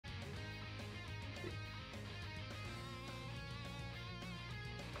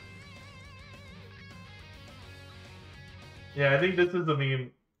Yeah, I think this is the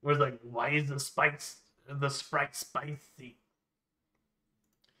meme where it's like, why is the Sprite spicy?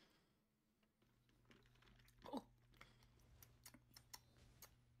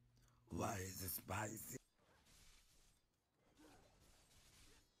 Why is it spicy?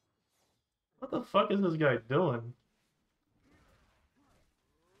 What the fuck is this guy doing?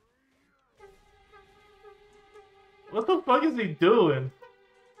 What the fuck is he doing?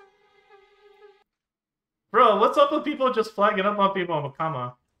 Bro, what's up with people just flagging up on people on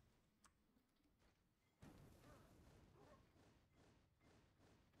Makama?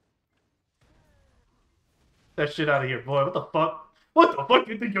 That shit out of here, boy. What the fuck? What the fuck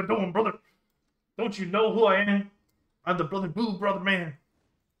you think you're doing, brother? Don't you know who I am? I'm the brother Boo, brother man.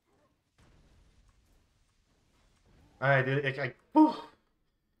 Alright, dude.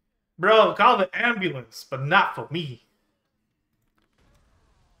 Bro, call the ambulance, but not for me.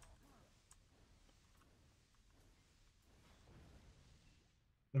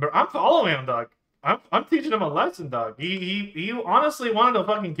 Bro, I'm following him, dog. I'm teaching him a lesson, dog. He honestly wanted to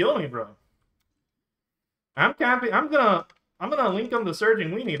fucking kill me, bro. I'm camping. I'm gonna link him to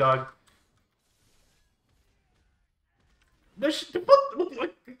Surging Weenie, dog. This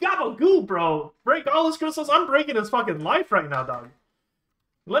what Gabagoo, bro. Break all his crystals. I'm breaking his fucking life right now, dog.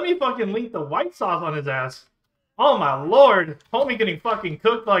 Let me fucking link the white sauce on his ass. Oh my lord. Homie getting fucking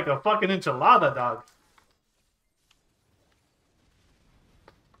cooked like a fucking enchilada, dog.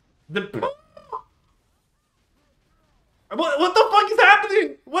 What the fuck is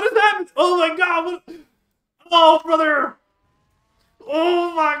happening? What is happening? Oh my god, what? Oh, brother.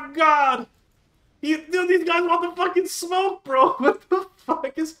 Oh my god. Dude, these guys want the fucking smoke, bro. What the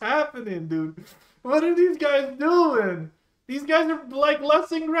fuck is happening, dude? What are these guys doing? These guys are like less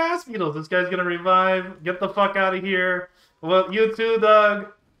than grass beetles. This guy's gonna revive. Get the fuck out of here. Well, you too,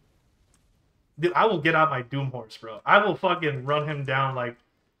 Doug. Dude, I will get out my Doom Horse, bro. I will fucking run him down like...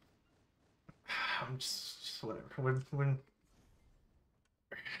 I'm just whatever.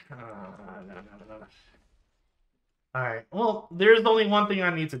 No. Alright, well, there's only one thing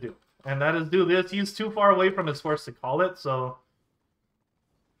I need to do. And that is do this. He's too far away from his force to call it, so...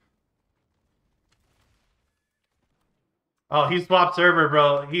 Oh, he swapped server,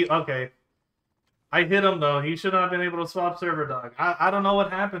 bro. Okay. I hit him, though. He should not have been able to swap server, dog. I don't know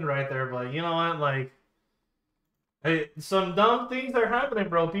what happened right there, but you know what? Like... Hey, some dumb things are happening,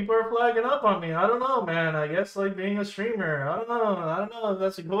 bro. People are flagging up on me. I don't know, man. I guess, like, being a streamer. I don't know if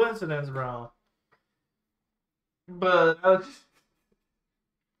that's a coincidence, bro. But,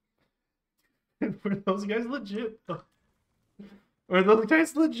 were those guys legit, though? Were those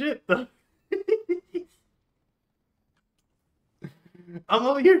guys legit, though? I'm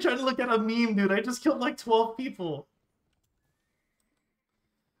over here trying to look at a meme, dude. I just killed, like, 12 people.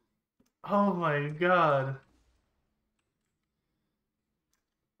 Oh, my God.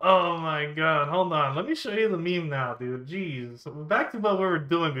 Oh my god, hold on. Let me show you the meme now, dude. Jeez. Back to what we were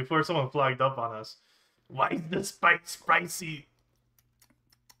doing before someone flagged up on us. Why is the spike spicy?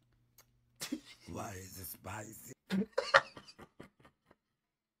 Why is it spicy?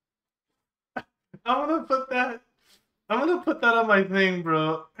 I'm gonna put that on my thing,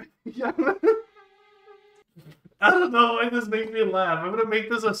 bro. I don't know why this makes me laugh. I'm gonna make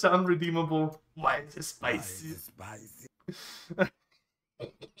this a sound redeemable. Why is it spicy? Why is it spicy?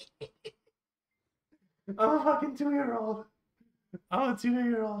 I'm a fucking 2-year-old. I'm a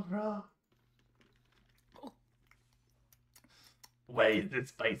 2-year-old, bro. Why is it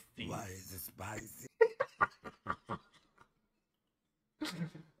spicy? Why is it spicy?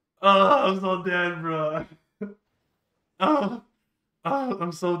 Oh, I'm so dead, bro. Oh,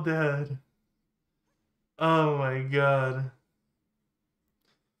 I'm so dead. Oh my god.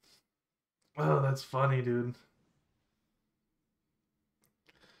 Oh, that's funny, dude.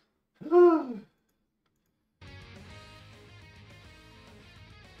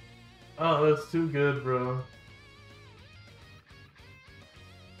 Oh, that's too good, bro.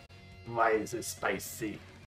 Why is it spicy?